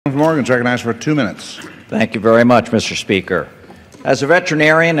From Oregon is recognized for 2 minutes. Thank you very much, Mr. Speaker. As a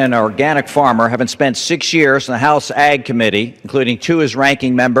veterinarian and an organic farmer, having spent 6 years in the House Ag Committee, including 2 as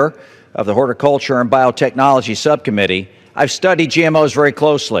ranking member of the Horticulture and Biotechnology Subcommittee, I've studied GMOs very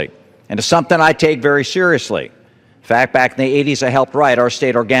closely, and it's something I take very seriously. In fact, back in the 80s, I helped write our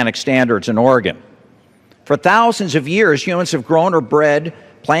state organic standards in Oregon. For thousands of years, humans have grown or bred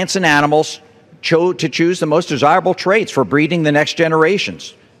plants and animals to choose the most desirable traits for breeding the next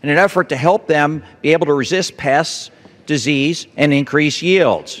generations in an effort to help them be able to resist pests, disease, and increase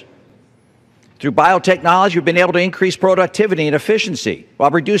yields. Through biotechnology, we've been able to increase productivity and efficiency while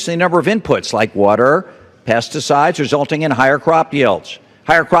reducing the number of inputs like water, pesticides, resulting in higher crop yields.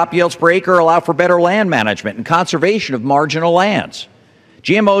 Higher crop yields per acre allow for better land management and conservation of marginal lands.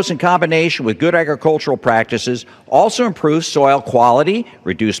 GMOs in combination with good agricultural practices also improve soil quality,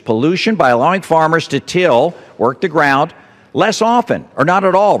 reduce pollution by allowing farmers to till, work the ground, less often or not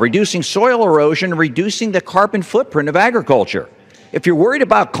at all, reducing soil erosion and reducing the carbon footprint of agriculture. If you're worried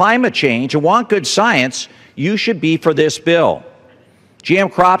about climate change and want good science, you should be for this bill.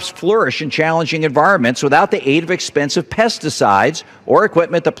 GM crops flourish in challenging environments without the aid of expensive pesticides or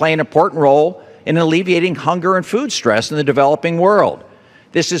equipment that play an important role in alleviating hunger and food stress in the developing world.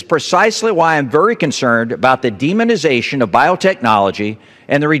 This is precisely why I'm very concerned about the demonization of biotechnology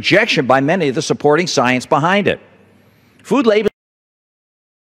and the rejection by many of the supporting science behind it. Food labeling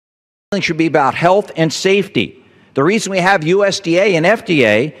should be about health and safety. The reason we have USDA and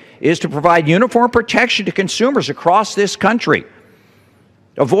FDA is to provide uniform protection to consumers across this country,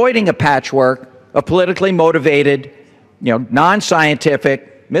 avoiding a patchwork of politically motivated,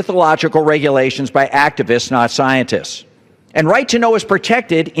 non-scientific, mythological regulations by activists, not scientists. And right to know is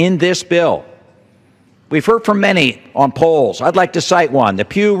protected in this bill. We've heard from many on polls. I'd like to cite one. The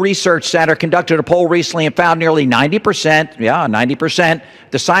Pew Research Center conducted a poll recently and found nearly 90%,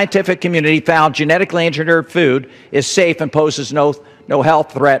 the scientific community found genetically engineered food is safe and poses no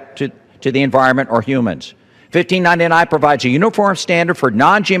health threat to the environment or humans. 1599 provides a uniform standard for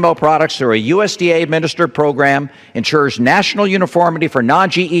non-GMO products through a USDA-administered program, ensures national uniformity for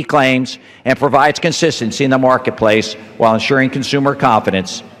non-GE claims, and provides consistency in the marketplace while ensuring consumer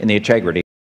confidence in the integrity